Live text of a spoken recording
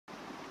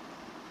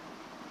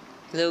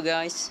Hello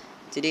guys,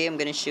 today I'm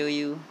gonna show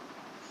you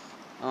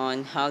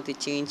on how to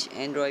change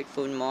Android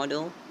phone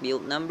model,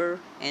 build number,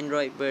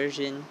 Android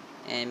version,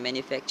 and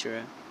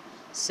manufacturer.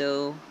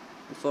 So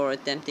before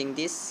attempting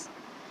this,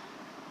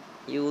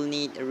 you will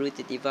need a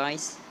rooted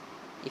device.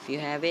 If you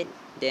have it,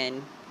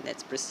 then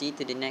let's proceed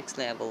to the next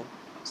level.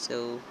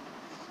 So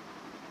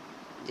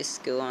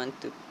just go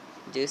into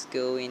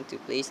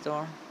Play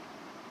Store,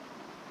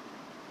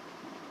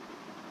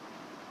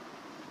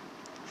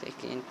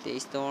 click in Play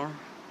Store,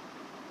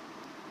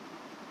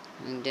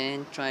 and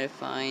then try to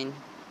find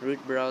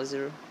root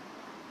browser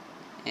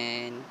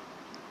and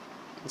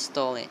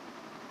install it.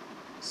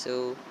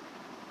 So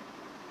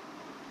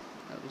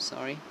I'm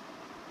sorry.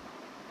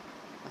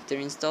 After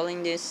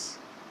installing this,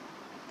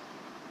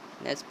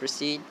 let's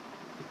proceed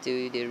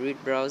to the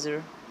root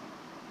browser.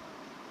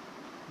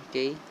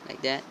 Okay,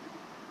 like that.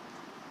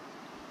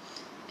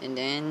 And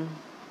then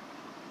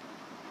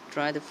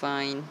try to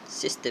find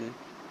system.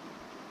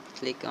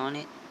 Click on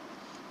it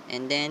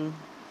and then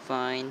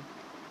find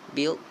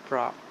build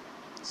prop.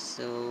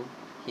 So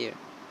here.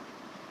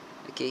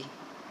 Okay.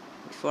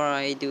 Before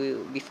I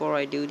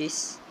do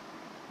this,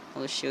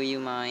 I'll show you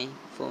my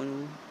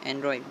phone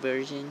Android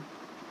version.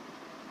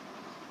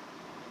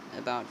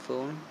 About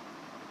phone.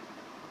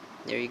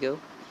 There you go.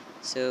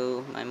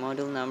 So my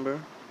model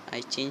number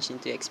I changed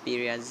into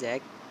Xperia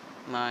Z.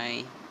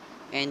 My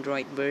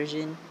Android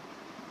version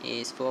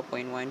is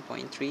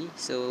 4.1.3,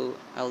 so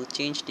I'll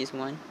change this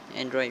one,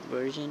 Android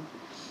version,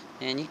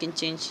 and you can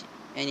change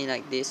any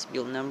like this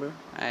build number.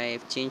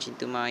 I've changed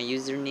into my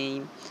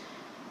username.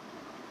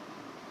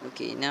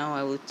 Okay, now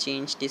I will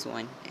change this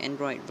one,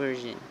 Android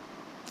version.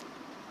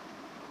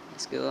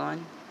 Let's go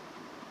on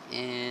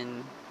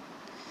and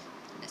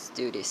let's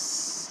do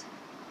this.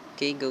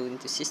 Okay, go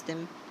into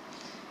system,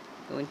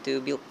 go into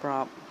build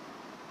prop,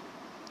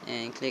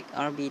 and click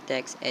RB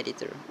text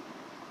editor.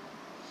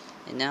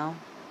 And now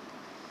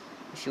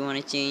if you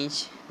want to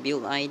change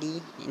build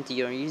ID into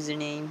your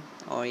username,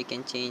 or you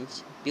can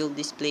change build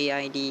display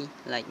ID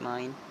like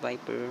mine,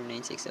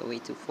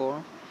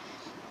 Viper960824,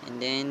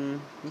 and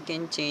then you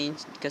can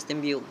change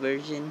custom build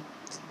version,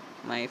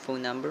 my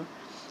phone number.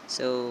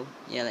 So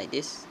yeah, like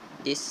this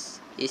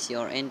is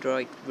your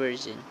Android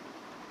version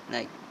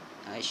like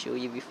I showed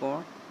you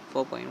before,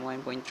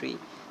 4.1.3.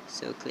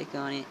 so click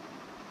on it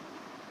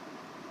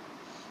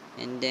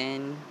and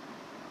then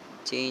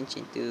change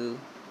into,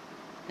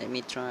 let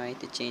me try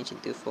to change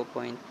into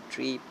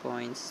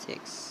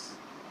 4.3.6.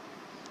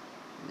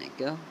 There you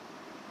go.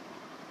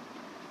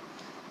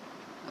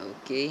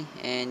 Okay,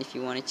 and if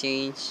you want to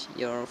change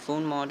your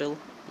phone model,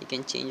 you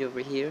can change over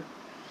here,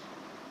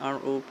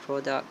 RO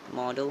product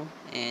model,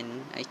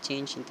 and I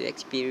change into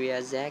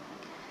Xperia Z.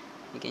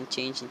 You can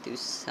change into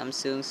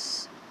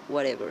Samsung's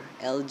whatever,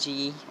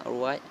 LG or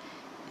what,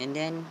 and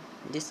then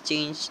just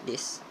change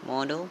this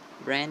model,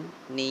 brand,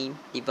 name,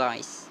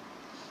 device.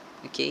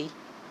 Okay,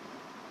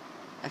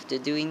 after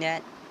doing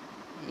that,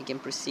 you can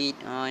proceed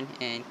on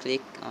and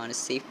click on the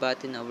save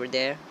button over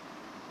there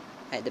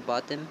at the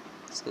bottom.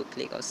 So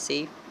click on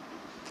save.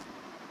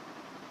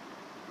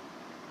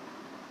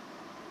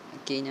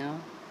 Okay, now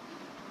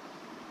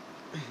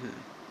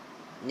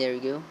there we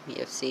go, we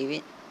have saved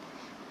it,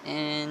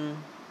 and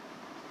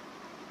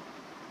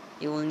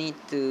you will need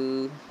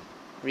to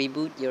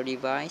reboot your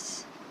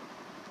device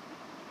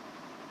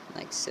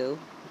like so.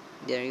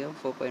 There you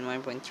go,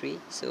 4.1.3.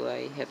 so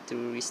I have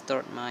to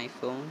restart my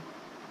phone.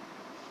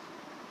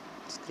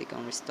 Let's click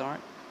on restart.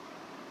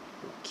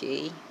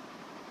 Okay,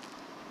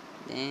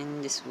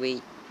 then just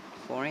wait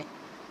for it.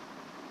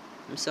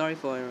 I'm sorry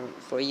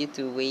for you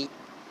to wait,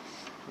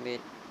 but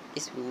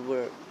this will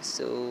work,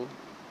 so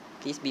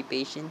please be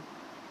patient.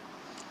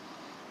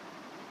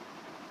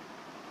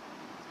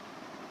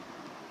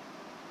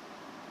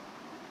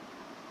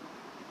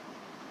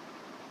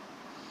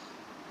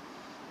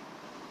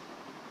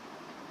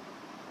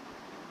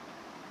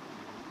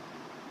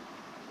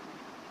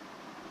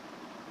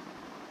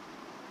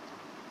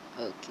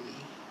 Okay.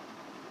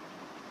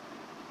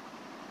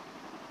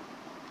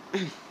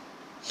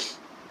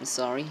 I'm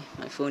sorry,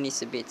 my phone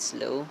is a bit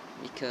slow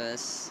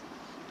because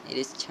it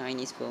is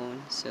Chinese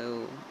phone,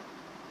 so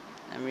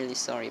I'm really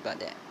sorry about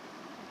that.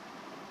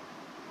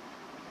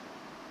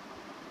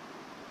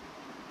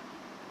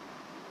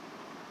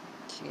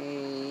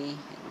 Okay,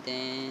 and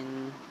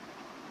then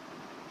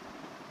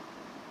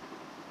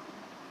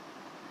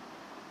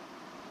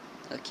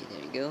okay,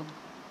 there you go.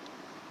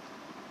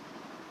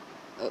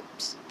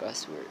 Oops,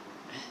 password.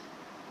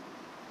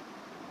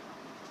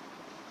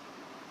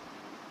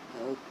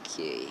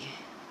 Okay,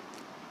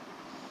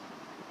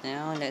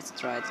 now let's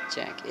try to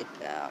check it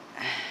out.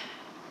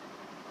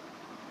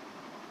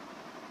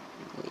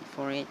 Wait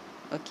for it.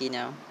 Okay,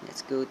 now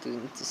let's go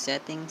into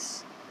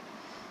settings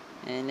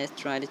and let's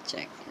try to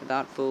check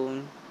about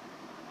phone.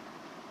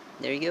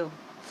 There you go,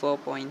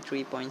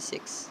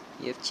 4.3.6.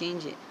 You have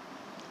changed it.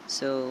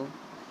 So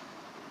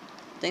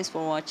thanks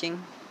for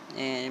watching,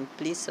 and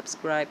please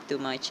subscribe to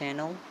my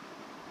channel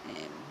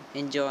and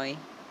enjoy.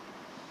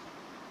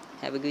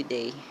 Have a good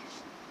day.